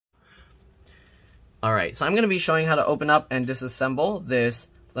Alright, so I'm going to be showing how to open up and disassemble this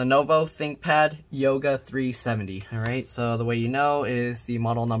Lenovo ThinkPad Yoga 370. Alright, so the way you know is the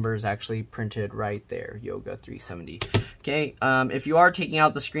model number is actually printed right there, Yoga 370. Okay, if you are taking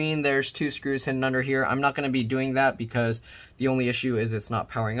out the screen, there's 2 screws hidden under here. I'm not going to be doing that because the only issue is it's not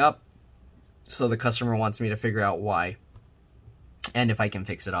powering up. So the customer wants me to figure out why. And if I can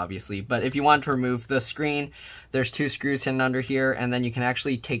fix it, obviously. But if you want to remove the screen, there's 2 screws hidden under here, and then you can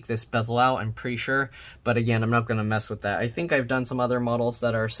actually take this bezel out, I'm pretty sure. But again, I'm not going to mess with that. I think I've done some other models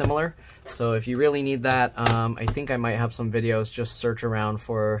that are similar. So if you really need that, I think I might have some videos. Just search around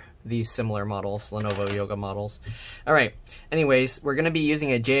for these similar models, Lenovo Yoga models. Alright, anyways, we're going to be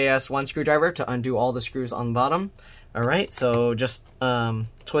using a JAS1 screwdriver to undo all the screws on the bottom. Alright, so just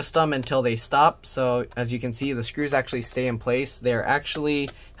twist them until they stop. So as you can see, the screws actually stay in place. They're actually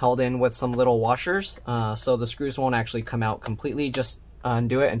held in with some little washers, so the screws won't actually come out completely. Just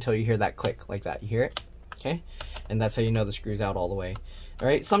undo it until you hear that click, like that. You hear it? Okay? And that's how you know the screw's out all the way.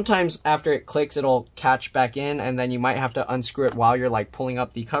 Alright, sometimes after it clicks, it'll catch back in, and then you might have to unscrew it while you're like pulling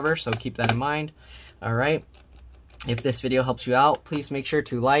up the cover, so keep that in mind. Alright. If this video helps you out, please make sure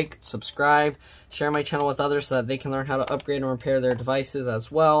to like, subscribe, share my channel with others so that they can learn how to upgrade and repair their devices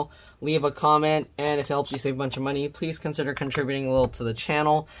as well. Leave a comment, and if it helps you save a bunch of money, please consider contributing a little to the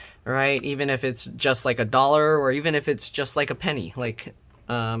channel. Alright, even if it's just like $1 or even if it's just like a penny. Like,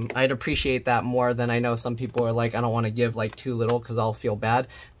 I'd appreciate that more than I know some people are like, I don't want to give like too little because I'll feel bad.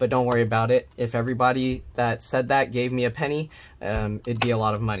 But don't worry about it. If everybody that said that gave me a penny, it'd be a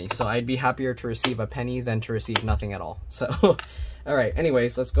lot of money. So I'd be happier to receive a penny than to receive nothing at all. So, alright,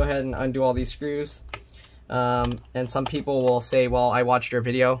 anyways, let's go ahead and undo all these screws. And some people will say, well, I watched your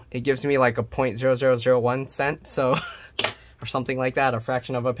video. It gives me like a 0.0001 cent, so, or something like that, a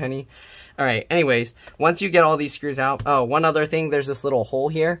fraction of a penny. Alright, anyways, once you get all these screws out, oh, one other thing, there's this little hole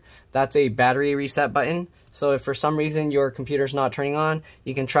here. That's a battery reset button. So if for some reason your computer's not turning on,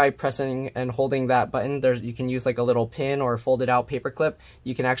 you can try pressing and holding that button. You can use like a little pin or folded out paper clip.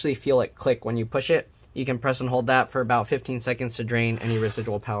 You can actually feel it click when you push it. You can press and hold that for about 15 seconds to drain any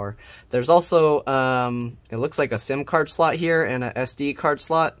residual power. There's also, it looks like a SIM card slot here and a SD card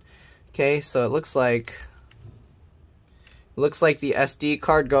slot. Okay, so it looks like the SD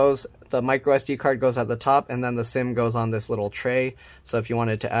card goes, the micro SD card goes at the top, and then the SIM goes on this little tray. So if you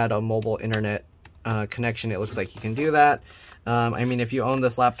wanted to add a mobile internet connection, it looks like you can do that. I mean, if you own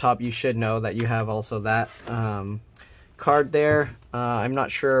this laptop, you should know that you have also that card there. I'm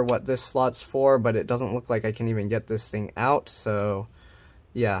not sure what this slot's for, but it doesn't look like I can even get this thing out. So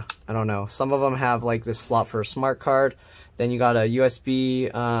yeah, I don't know. Some of them have like this slot for a smart card. Then you got a USB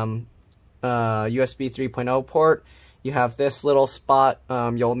 3.0 port. You have this little spot.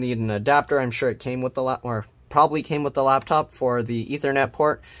 You'll need an adapter. I'm sure it came with the or probably came with the laptop for the Ethernet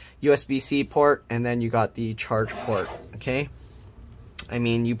port, USB-C port, and then you got the charge port. Okay, I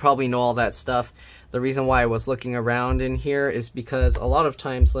mean, you probably know all that stuff. The reason why I was looking around in here is because a lot of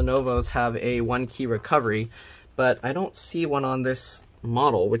times Lenovo's have a 1-key recovery, but I don't see one on this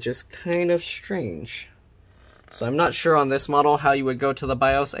model, which is kind of strange. So I'm not sure on this model how you would go to the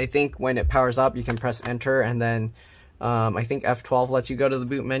BIOS. I think when it powers up, you can press enter, and then I think F12 lets you go to the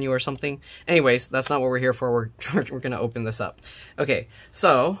boot menu or something. Anyways, that's not what we're here for. We're going to open this up. Okay,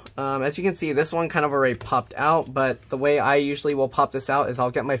 so as you can see, this one kind of already popped out, but the way I usually will pop this out is I'll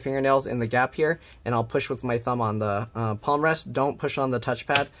get my fingernails in the gap here, and I'll push with my thumb on the palm rest. Don't push on the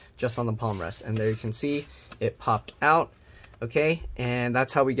touchpad, just on the palm rest. And there you can see it popped out. Okay, and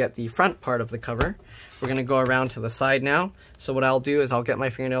that's how we get the front part of the cover. We're going to go around to the side now. So what I'll do is I'll get my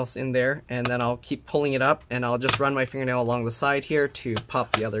fingernails in there, and then I'll keep pulling it up, and I'll just run my fingernail along the side here to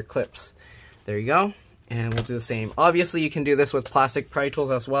pop the other clips. There you go. And we'll do the same. Obviously, you can do this with plastic pry tools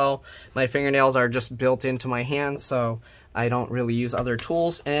as well. My fingernails are just built into my hands, so I don't really use other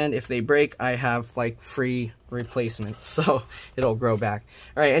tools. And if they break, I have like free replacements, so it'll grow back.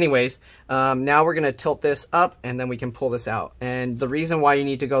 All right, anyways, now we're gonna tilt this up, and then we can pull this out. And the reason why you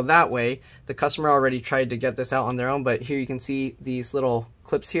need to go that way, the customer already tried to get this out on their own, but here you can see these little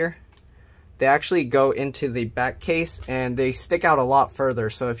clips here. They actually go into the back case, and they stick out a lot further.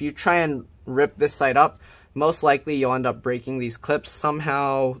 So if you try and rip this side up, most likely you'll end up breaking these clips.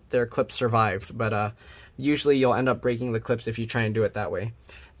 Somehow their clips survived, but usually you'll end up breaking the clips if you try and do it that way.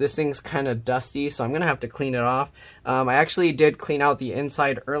 This thing's kind of dusty, so I'm gonna have to clean it off. I actually did clean out the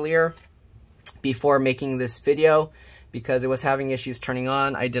inside earlier before making this video because it was having issues turning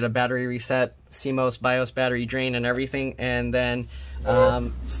on. I did a battery reset, CMOS, BIOS battery drain and everything, and then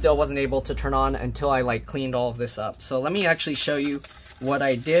still wasn't able to turn on until I like cleaned all of this up. So let me actually show you what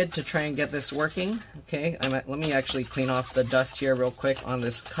I did to try and get this working. Okay, let me actually clean off the dust here real quick on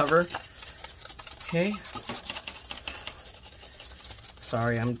this cover. Okay.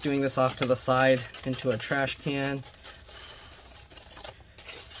 Sorry, I'm doing this off to the side into a trash can.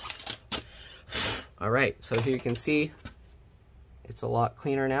 All right, so here you can see it's a lot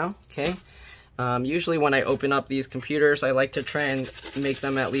cleaner now, okay? Usually when I open up these computers, I like to try and make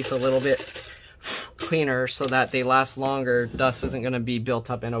them at least a little bit cleaner so that they last longer. Dust isn't gonna be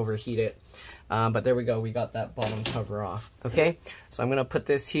built up and overheat it. But there we go, we got that bottom cover off, okay? So I'm gonna put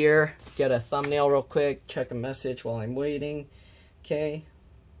this here, get a thumbnail real quick, check a message while I'm waiting, okay?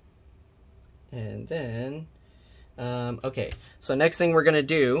 And then, okay, so next thing we're gonna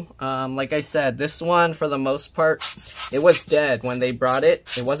do, like I said, this one, for the most part, it was dead when they brought it.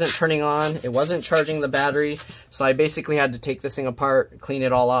 It wasn't turning on, it wasn't charging the battery, so I basically had to take this thing apart, clean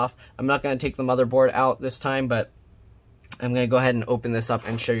it all off. I'm not gonna take the motherboard out this time, but I'm gonna go ahead and open this up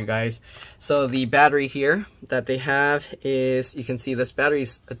and show you guys. So the battery here that they have is, you can see this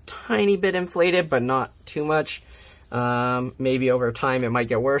battery's a tiny bit inflated, but not too much. Maybe over time it might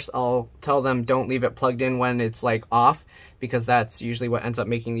get worse. I'll tell them don't leave it plugged in when it's like off, because that's usually what ends up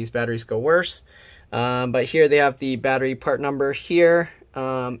making these batteries go worse. But here they have the battery part number here,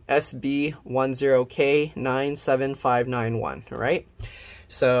 SB10K97591, all right?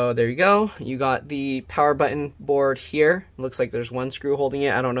 So there you go. You got the power button board here. Looks like there's one screw holding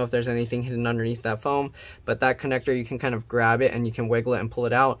it. I don't know if there's anything hidden underneath that foam, but that connector, you can kind of grab it and you can wiggle it and pull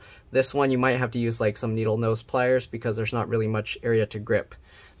it out. This one, you might have to use like some needle nose pliers because there's not really much area to grip.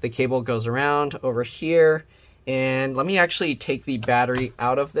 The cable goes around over here, and let me actually take the battery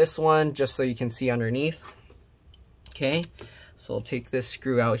out of this one just so you can see underneath. Okay. So I'll take this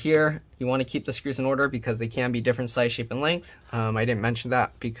screw out here. You want to keep the screws in order because they can be different size, shape, and length. I didn't mention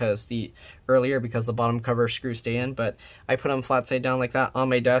that because the bottom cover screws stay in, but I put them flat side down like that on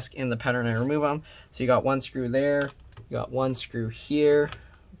my desk in the pattern I remove them. So you got one screw there, you got one screw here,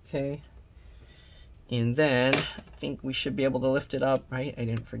 okay. And then I think we should be able to lift it up, right? I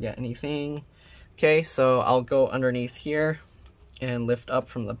didn't forget anything. Okay, so I'll go underneath here and lift up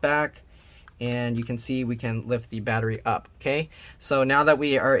from the back. And you can see we can lift the battery up, okay? So now that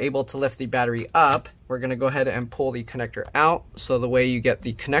we are able to lift the battery up, we're gonna go ahead and pull the connector out. So the way you get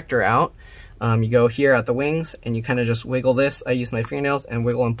the connector out, you go here at the wings and you kind of just wiggle this. I use my fingernails and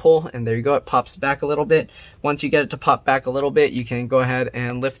wiggle and pull, and there you go, it pops back a little bit. Once you get it to pop back a little bit, you can go ahead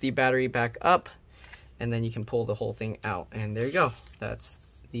and lift the battery back up, and then you can pull the whole thing out. And there you go, that's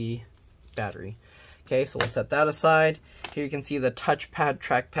the battery. Okay, so we'll set that aside. Here you can see the touchpad,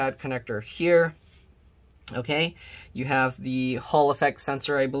 trackpad connector here. Okay, you have the Hall effect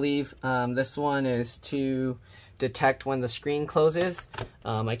sensor, I believe. This one is to detect when the screen closes.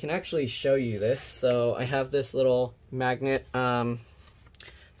 I can actually show you this. So I have this little magnet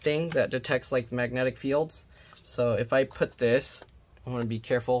thing that detects like the magnetic fields. So if I put this, I want to be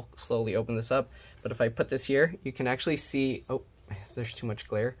careful, slowly open this up. But if I put this here, you can actually see, oh, there's too much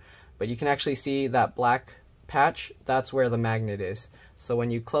glare. But you can actually see that black patch, that's where the magnet is. So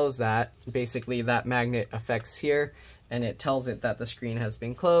when you close that, basically that magnet affects here and it tells it that the screen has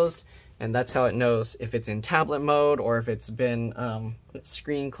been closed, and that's how it knows if it's in tablet mode or if it's been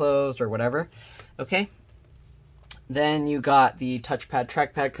screen closed or whatever. Okay. Then you got the touchpad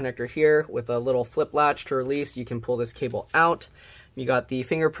trackpad connector here with a little flip latch to release. You can pull this cable out. You got the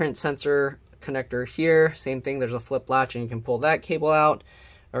fingerprint sensor connector here. Same thing, there's a flip latch and you can pull that cable out.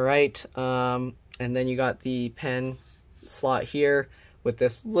 All right, and then you got the pen slot here with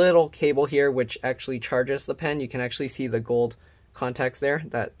this little cable here, which actually charges the pen. You can actually see the gold contacts there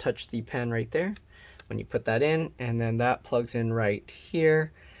that touch the pen right there when you put that in, and then that plugs in right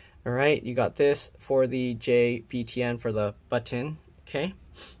here. All right, you got this for the JBTN for the button. Okay,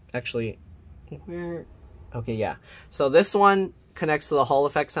 actually, where? Okay, yeah. So this one connects to the Hall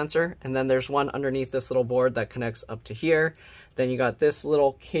effect sensor, and then there's one underneath this little board that connects up to here. Then you got this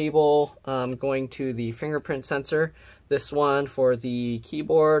little cable going to the fingerprint sensor, this one for the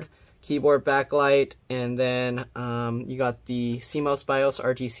keyboard backlight, and then you got the CMOS BIOS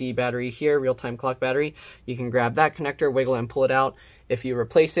RGC battery here, real-time clock battery. You can grab that connector, wiggle it, and pull it out. If you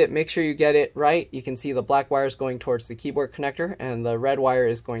replace it, make sure you get it right. You can see the black wire is going towards the keyboard connector, and the red wire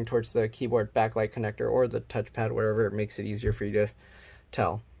is going towards the keyboard backlight connector or the touchpad, whatever makes it easier for you to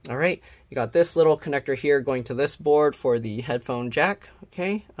tell. All right, you got this little connector here going to this board for the headphone jack.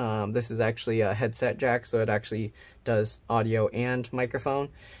 Okay, this is actually a headset jack, so it actually does audio and microphone.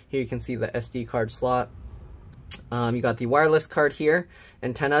 Here you can see the SD card slot. You got the wireless card here.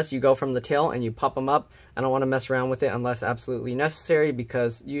 Antennas, you go from the tail and you pop them up. I don't want to mess around with it unless absolutely necessary,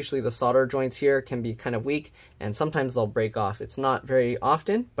 because usually the solder joints here can be kind of weak and sometimes they'll break off. It's not very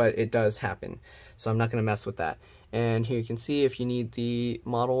often, but it does happen. So I'm not going to mess with that. And here you can see if you need the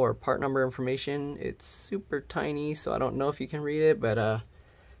model or part number information, it's super tiny, so I don't know if you can read it, but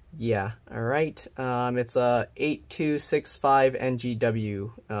yeah, all right. It's a 8265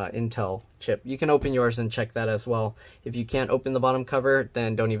 NGW Intel chip. You can open yours and check that as well. If you can't open the bottom cover,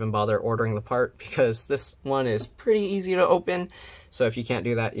 then don't even bother ordering the part, because this one is pretty easy to open. So if you can't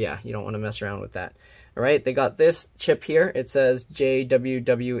do that, yeah, you don't want to mess around with that. All right, they got this chip here. It says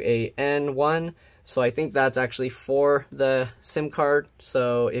JWWAN1. So I think that's actually for the SIM card.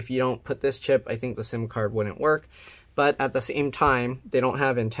 So if you don't put this chip, I think the SIM card wouldn't work. But at the same time, they don't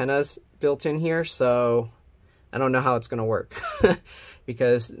have antennas built in here, so I don't know how it's going to work.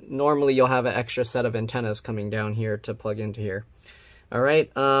 Because normally you'll have an extra set of antennas coming down here to plug into here. All right,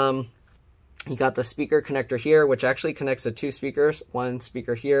 you got the speaker connector here, which actually connects to 2 speakers. One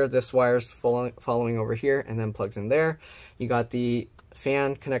speaker here, this wire's following over here, and then plugs in there. You got the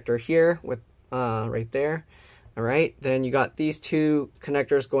fan connector here with right there. All right, then you got these 2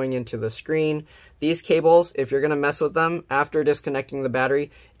 connectors going into the screen. These cables, if you're gonna mess with them after disconnecting the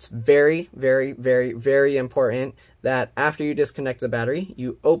battery, it's very, very, very, very important that after you disconnect the battery,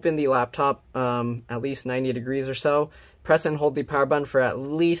 you open the laptop at least 90 degrees or so, press and hold the power button for at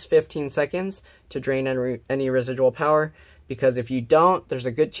least 15 seconds to drain any residual power. Because if you don't, there's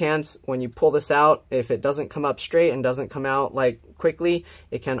a good chance when you pull this out, if it doesn't come up straight and doesn't come out like quickly,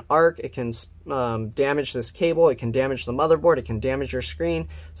 it can arc, it can damage this cable, it can damage the motherboard, it can damage your screen.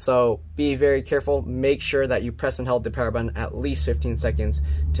 So be very careful. Make sure that you press and hold the power button at least 15 seconds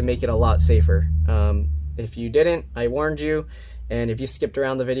to make it a lot safer. If you didn't, I warned you. And if you skipped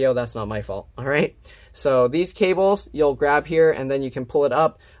around the video, that's not my fault, all right? So these cables, you'll grab here and then you can pull it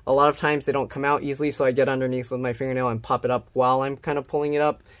up. A lot of times they don't come out easily, so I get underneath with my fingernail and pop it up while I'm kind of pulling it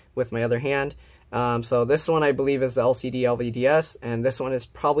up with my other hand. So this one I believe is the LCD LVDS, and this one is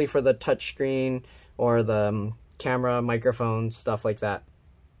probably for the touchscreen or the camera, microphone, stuff like that.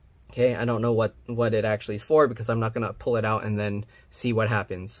 Okay, I don't know what it actually is for because I'm not gonna pull it out and then see what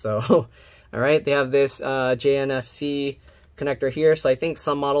happens. So, all right, they have this JNFC connector here. So I think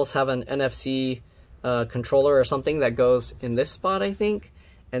some models have an NFC controller or something that goes in this spot, I think.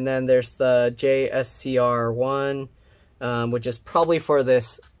 And then there's the JSCR1, which is probably for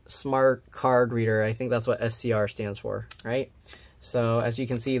this smart card reader. I think that's what SCR stands for, right? So as you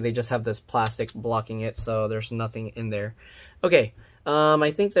can see, they just have this plastic blocking it, so there's nothing in there. Okay,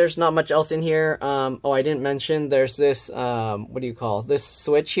 I think there's not much else in here. Oh, I didn't mention there's this, this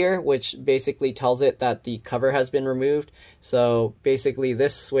switch here, which basically tells it that the cover has been removed. So basically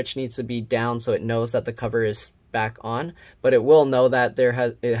this switch needs to be down so it knows that the cover is back on, but it will know that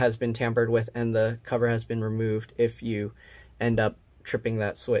it has been tampered with and the cover has been removed if you end up tripping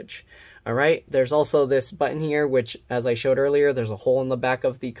that switch. All right, there's also this button here, which as I showed earlier, there's a hole in the back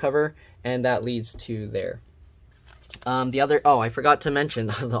of the cover and that leads to there. I forgot to mention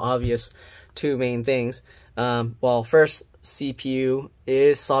the obvious 2 main things. Well, first, CPU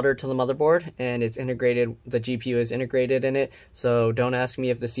is soldered to the motherboard and it's integrated, the GPU is integrated in it. So don't ask me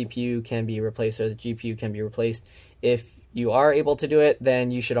if the CPU can be replaced or the GPU can be replaced. If you are able to do it,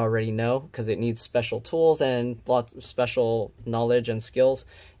 then you should already know because it needs special tools and lots of special knowledge and skills.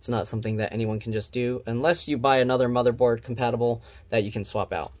 It's not something that anyone can just do unless you buy another motherboard compatible that you can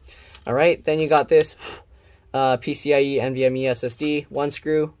swap out. All right, then you got this PCIe NVMe SSD, 1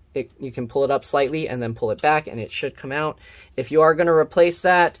 screw. You can pull it up slightly and then pull it back and it should come out. If you are going to replace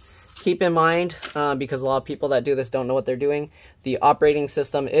that, keep in mind, because a lot of people that do this don't know what they're doing, the operating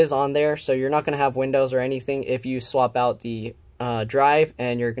system is on there, so you're not going to have Windows or anything if you swap out the drive,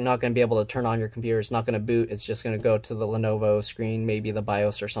 and you're not going to be able to turn on your computer. It's not going to boot. It's just going to go to the Lenovo screen, maybe the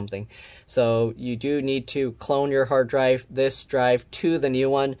BIOS or something. So you do need to clone your hard drive, this drive, to the new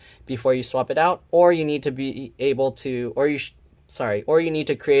one before you swap it out, or you need to be able to, or you need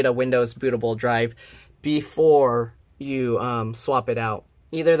to create a Windows bootable drive before you swap it out.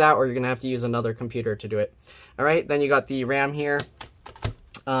 Either that, or you're going to have to use another computer to do it. All right, then you got the RAM here.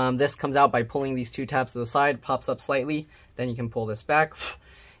 This comes out by pulling these 2 tabs to the side, pops up slightly, then you can pull this back.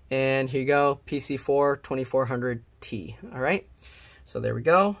 And here you go, PC4 2400T. All right, so there we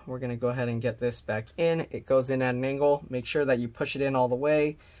go. We're going to go ahead and get this back in. It goes in at an angle. Make sure that you push it in all the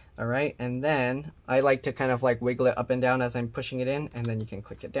way. All right, and then I like to kind of like wiggle it up and down as I'm pushing it in, and then you can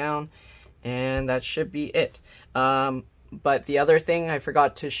click it down, and that should be it. But the other thing I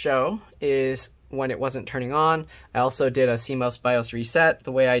forgot to show is when it wasn't turning on, I also did a CMOS BIOS reset.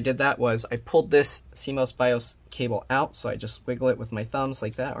 The way I did that was I pulled this CMOS BIOS cable out, so I just wiggle it with my thumbs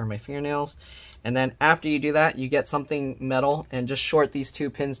like that, or my fingernails. And then after you do that, you get something metal and just short these 2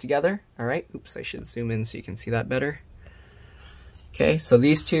 pins together. All right, oops, I should zoom in so you can see that better. Okay, so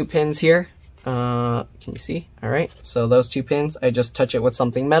these 2 pins here, Can you see? All right, so those 2 pins, I just touch it with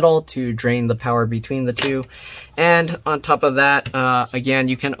something metal to drain the power between the two. And on top of that, again,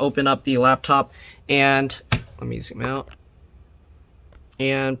 you can open up the laptop and, let me zoom out,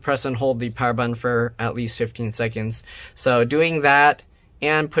 and press and hold the power button for at least 15 seconds. So doing that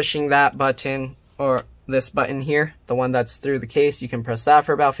and pushing that button, or this button here, the one that's through the case, you can press that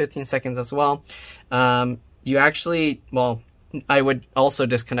for about 15 seconds as well. You actually, well, I would also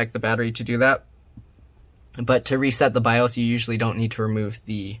disconnect the battery to do that. But to reset the BIOS, you usually don't need to remove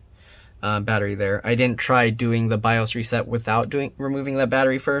the battery there. I didn't try doing the BIOS reset without removing that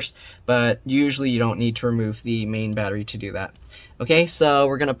battery first, but usually you don't need to remove the main battery to do that. Okay, so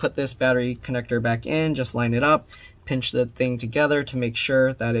we're gonna put this battery connector back in, just line it up, pinch the thing together to make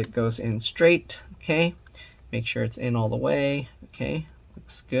sure that it goes in straight. Okay, make sure it's in all the way. Okay,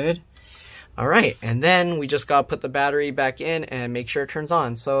 looks good. All right, and then we just gotta put the battery back in and make sure it turns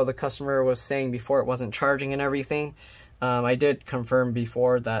on. So the customer was saying before it wasn't charging and everything. I did confirm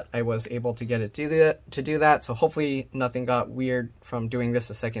before that I was able to get it to do that. So hopefully nothing got weird from doing this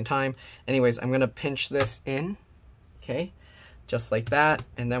a second time. Anyways, I'm gonna pinch this in, okay, just like that.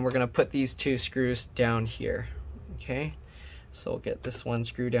 And then we're gonna put these 2 screws down here, okay? So we'll get this one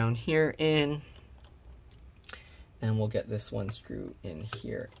screw down here in, and we'll get this one screw in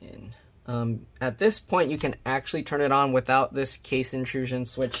here in. At this point, you can actually turn it on without this case intrusion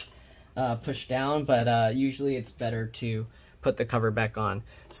switch pushed down, but usually it's better to put the cover back on.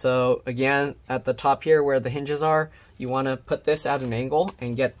 So again, at the top here where the hinges are, you want to put this at an angle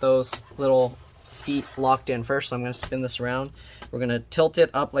and get those little feet locked in first. So I'm going to spin this around. We're going to tilt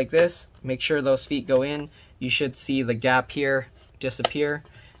it up like this. Make sure those feet go in. You should see the gap here disappear.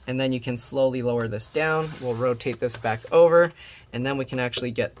 And then you can slowly lower this down. We'll rotate this back over, and then we can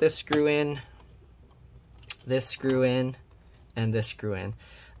actually get this screw in, and this screw in.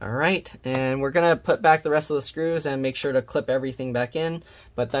 All right, and we're gonna put back the rest of the screws and make sure to clip everything back in,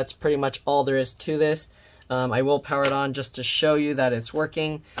 but that's pretty much all there is to this. I will power it on just to show you that it's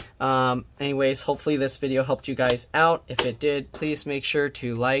working. Anyways, hopefully this video helped you guys out. If it did, please make sure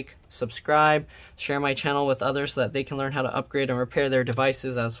to like, subscribe, share my channel with others so that they can learn how to upgrade and repair their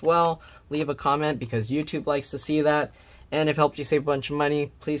devices as well. Leave a comment because YouTube likes to see that. And if it helped you save a bunch of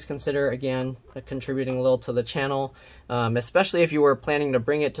money, please consider, again, contributing a little to the channel, especially if you were planning to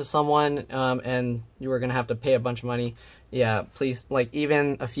bring it to someone and you were going to have to pay a bunch of money. Yeah, please, like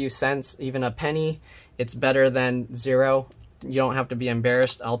even a few cents, even a penny, it's better than 0. You don't have to be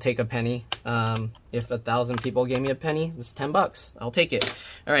embarrassed. I'll take a penny. If 1,000 people gave me a penny, it's $10. I'll take it.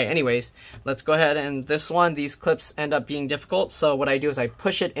 All right, anyways, let's go ahead. And this one, these clips end up being difficult. So what I do is I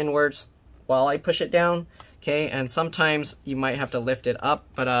push it inwards while I push it down. Okay, and sometimes you might have to lift it up,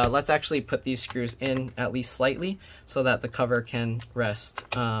 but let's actually put these screws in at least slightly so that the cover can rest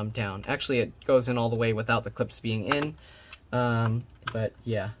down. Actually, it goes in all the way without the clips being in, but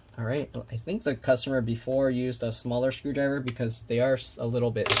yeah. All right, I think the customer before used a smaller screwdriver because they are a little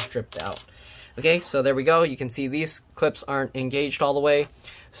bit stripped out. Okay, so there we go. You can see these clips aren't engaged all the way.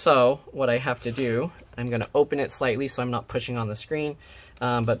 So what I have to do, I'm going to open it slightly so I'm not pushing on the screen.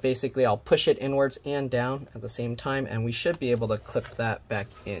 But basically I'll push it inwards and down at the same time, and we should be able to clip that back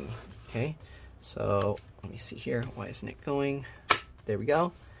in. Okay, so let me see here. Why isn't it going? There we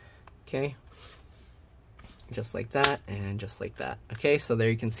go. Okay, just like that and just like that. Okay, so there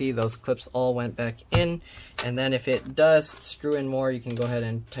you can see those clips all went back in. And then if it does screw in more, you can go ahead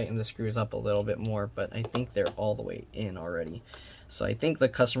and tighten the screws up a little bit more, but I think they're all the way in already. So I think the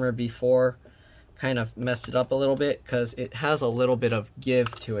customer before kind of messed it up a little bit because it has a little bit of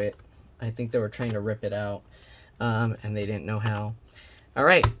give to it. I think they were trying to rip it out and they didn't know how. All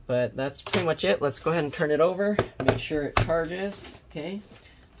right, but that's pretty much it. Let's go ahead and turn it over, make sure it charges. Okay,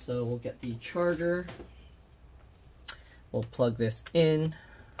 so we'll get the charger. We'll plug this in,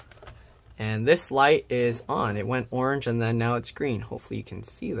 and this light is on. It went orange and then now it's green. Hopefully you can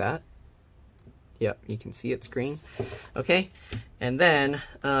see that. Yep, you can see it's green. Okay, and then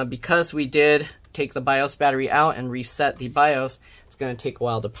because we did take the BIOS battery out and reset the BIOS, it's going to take a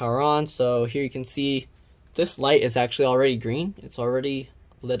while to power on. So here you can see this light is actually already green. It's already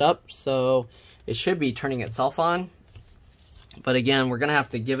lit up, so it should be turning itself on. But again, we're going to have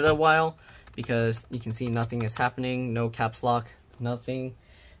to give it a while because you can see nothing is happening, no caps lock, nothing.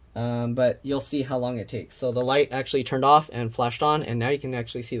 But you'll see how long it takes. So the light actually turned off and flashed on, and now you can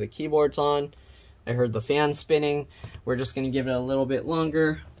actually see the keyboard's on. I heard the fan spinning. We're just going to give it a little bit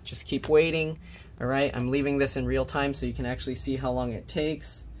longer. Just keep waiting. All right, I'm leaving this in real time so you can actually see how long it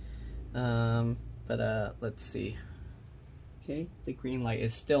takes. Let's see. Okay, the green light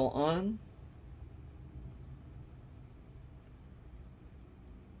is still on.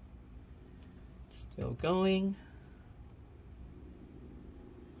 Still going.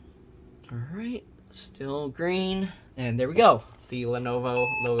 All right, still green. And there we go. The Lenovo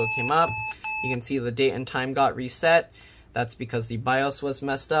logo came up. You can see the date and time got reset. That's because the BIOS was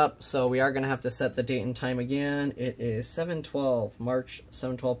messed up. So we are going to have to set the date and time again. It is 7:12, March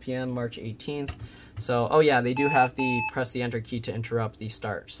 7:12 p.m., March 18th. So, oh yeah, they do have the press the enter key to interrupt the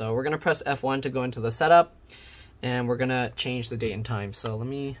start. So we're going to press F1 to go into the setup. And we're going to change the date and time. So let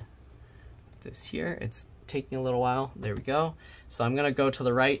me put this here. It's taking a little while. There we go. So I'm going to go to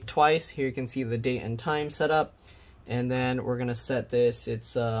the right twice. Here you can see the date and time set up. And then we're going to set this,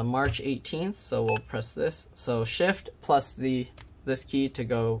 it's March 18th, so we'll press this. So shift plus this key to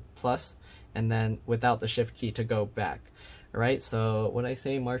go plus, and then without the shift key to go back. All right, so what I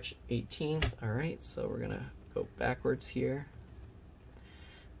say, March 18th. All right, so we're going to go backwards here.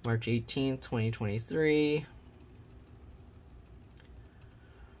 March 18th, 2023.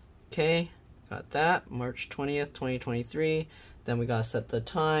 Okay, got that. March 20th, 2023. Then we gotta set the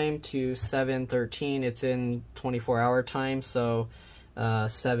time to 7:13. It's in 24-hour time, so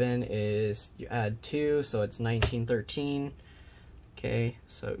 7 is, you add 2, so it's 19:13. Okay,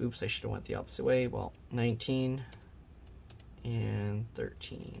 so oops, I should have went the opposite way. Well, 19 and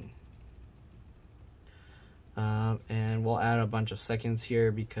 13. And we'll add a bunch of seconds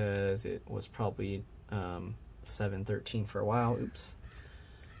here because it was probably 7:13 for a while. Oops.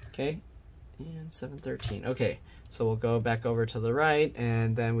 Okay, and 7:13. Okay. So we'll go back over to the right,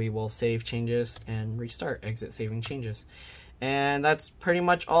 and then we will save changes and restart, exit saving changes. And that's pretty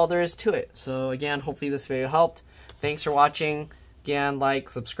much all there is to it. So again, hopefully this video helped. Thanks for watching. Again, like,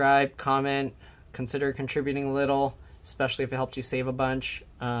 subscribe, comment, consider contributing a little, especially if it helped you save a bunch.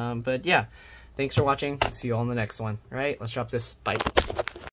 But yeah, thanks for watching. See you all in the next one. All right, let's drop this. Bye.